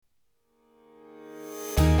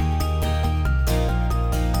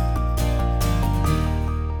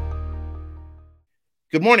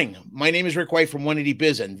Good morning. My name is Rick White from 180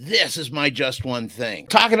 Biz, and this is my Just One Thing.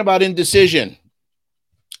 Talking about indecision.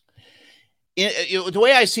 The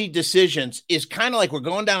way I see decisions is kind of like we're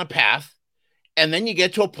going down a path, and then you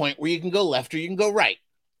get to a point where you can go left or you can go right,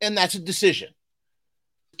 and that's a decision.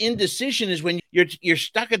 Indecision is when you're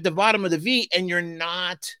stuck at the bottom of the V and you're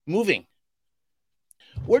not moving.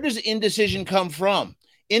 Where does indecision come from?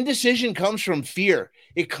 Indecision comes from fear.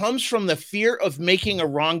 It comes from the fear of making a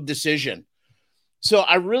wrong decision. So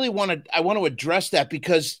I really want to address that,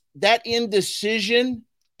 because that indecision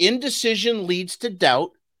leads to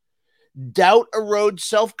doubt. Doubt erodes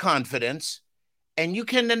self-confidence, and you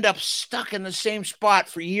can end up stuck in the same spot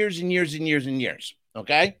for years and years and years and years.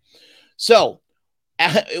 Okay. So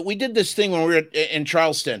we did this thing when we were in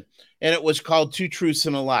Charleston, and it was called Two Truths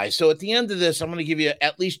and a Lie. So at the end of this, I'm going to give you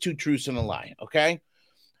at least two truths and a lie. Okay.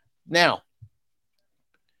 Now,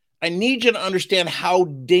 I need you to understand how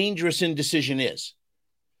dangerous indecision is.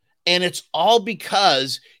 And it's all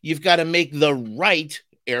because you've got to make the right,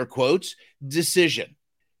 air quotes, decision.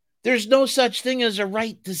 There's no such thing as a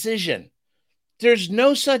right decision. There's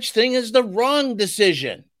no such thing as the wrong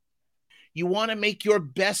decision. You want to make your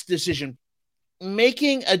best decision.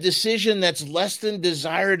 Making a decision that's less than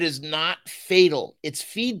desired is not fatal. It's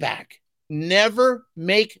feedback. Never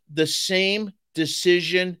make the same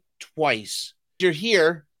decision twice. You're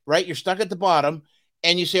here, right? You're stuck at the bottom,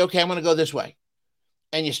 and you say, okay, I'm going to go this way.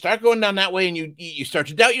 And you start going down that way, and you start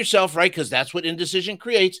to doubt yourself, right? Because that's what indecision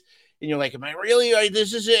creates. And you're like, am I really,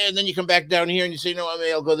 this is it? And then you come back down here and you say, no,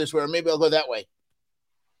 maybe I'll go this way, or maybe I'll go that way.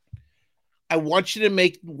 I want you to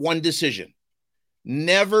make one decision.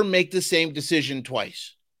 Never make the same decision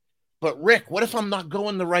twice. But Rick, what if I'm not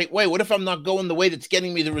going the right way? What if I'm not going the way that's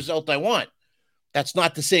getting me the result I want? That's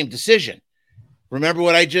not the same decision. Remember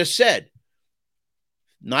what I just said.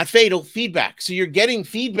 Not fatal, feedback. So you're getting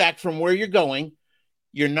feedback from where you're going.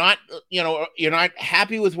 You're not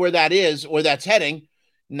happy with where that is, or that's heading.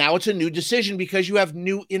 Now it's a new decision because you have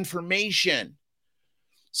new information.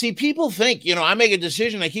 See, people think, I make a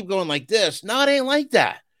decision, I keep going like this. No, it ain't like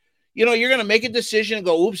that. You're going to make a decision and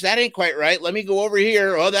go, oops, that ain't quite right. Let me go over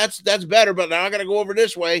here. Oh, that's better, but now I got to go over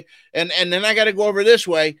this way. And then I got to go over this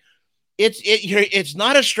way. It's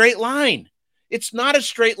not a straight line. It's not a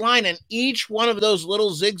straight line. And each one of those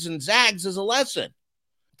little zigs and zags is a lesson.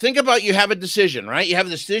 Think about, you have a decision, right? You have a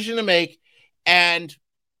decision to make, and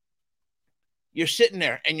you're sitting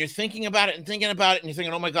there and you're thinking about it and you're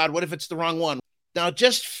thinking, oh my God, what if it's the wrong one? Now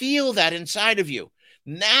just feel that inside of you.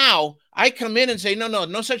 Now I come in and say,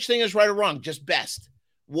 no such thing as right or wrong, just best.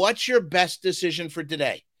 What's your best decision for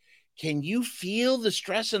today? Can you feel the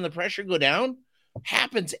stress and the pressure go down?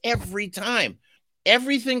 Happens every time.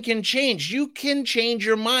 Everything can change. You can change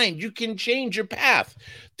your mind. You can change your path.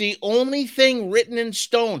 The only thing written in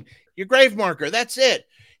stone, your grave marker, that's it.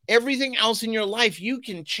 Everything else in your life, you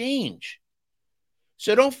can change.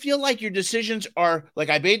 So don't feel like your decisions are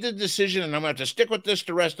like, I made the decision and I'm going to have to stick with this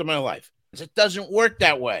the rest of my life. It doesn't work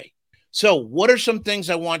that way. So what are some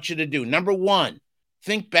things I want you to do? Number one,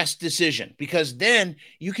 think best decision, because then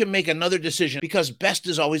you can make another decision, because best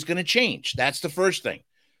is always going to change. That's the first thing.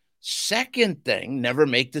 Second thing, never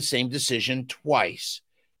make the same decision twice.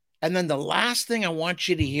 And then the last thing I want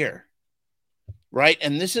you to hear, right?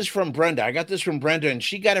 And this is from Brenda. I got this from Brenda, and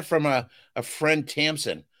she got it from a friend,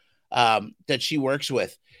 Tamsin, that she works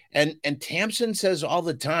with. And Tamsin says all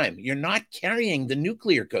the time, you're not carrying the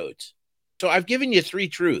nuclear codes. So I've given you three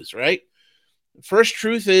truths, right? First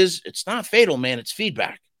truth is, it's not fatal, man. It's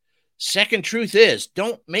feedback. Second truth is,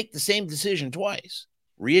 don't make the same decision twice.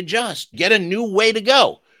 Readjust. Get a new way to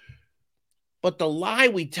go. But the lie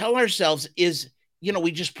we tell ourselves is,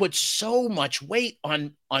 we just put so much weight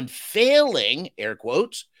on failing, air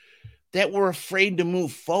quotes, that we're afraid to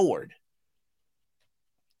move forward.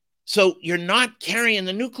 So you're not carrying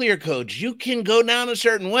the nuclear codes. You can go down a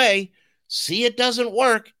certain way, see it doesn't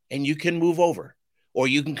work, and you can move over. Or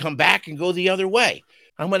you can come back and go the other way.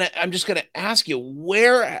 I'm just gonna ask you,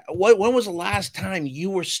 when was the last time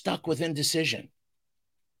you were stuck with indecision?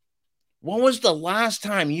 When was the last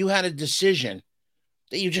time you had a decision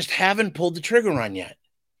that you just haven't pulled the trigger on yet?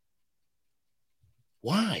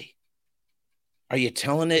 Why? Are you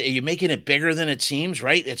telling it? Are you making it bigger than it seems,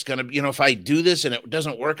 right? It's going to, if I do this and it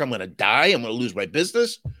doesn't work, I'm going to die. I'm going to lose my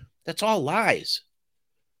business. That's all lies.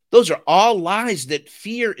 Those are all lies that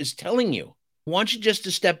fear is telling you. I want you just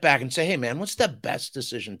to step back and say, hey, man, what's the best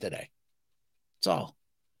decision today? That's all.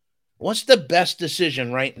 What's the best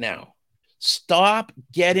decision right now? Stop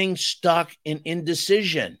getting stuck in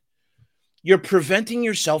indecision. You're preventing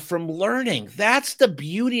yourself from learning. That's the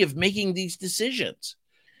beauty of making these decisions.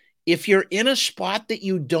 If you're in a spot that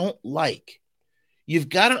you don't like, You've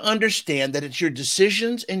got to understand that it's your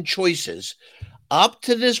decisions and choices up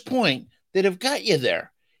to this point that have got you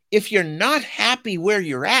there. If you're not happy where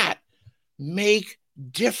you're at, make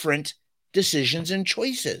different decisions and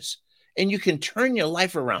choices, and you can turn your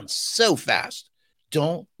life around so fast.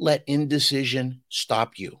 Don't let indecision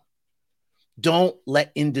stop you. Don't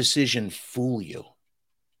let indecision fool you.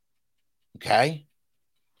 Okay?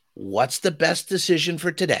 What's the best decision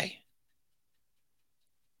for today?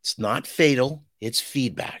 It's not fatal, it's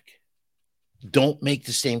feedback. Don't make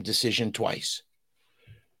the same decision twice.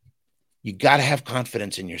 You got to have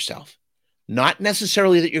confidence in yourself. Not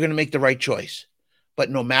necessarily that you're going to make the right choice, but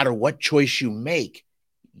no matter what choice you make,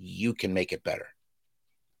 you can make it better.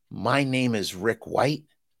 My name is Rick White,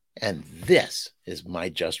 and this is my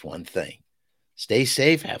Just One Thing. Stay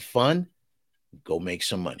safe, have fun, go make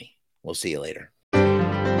some money. We'll see you later.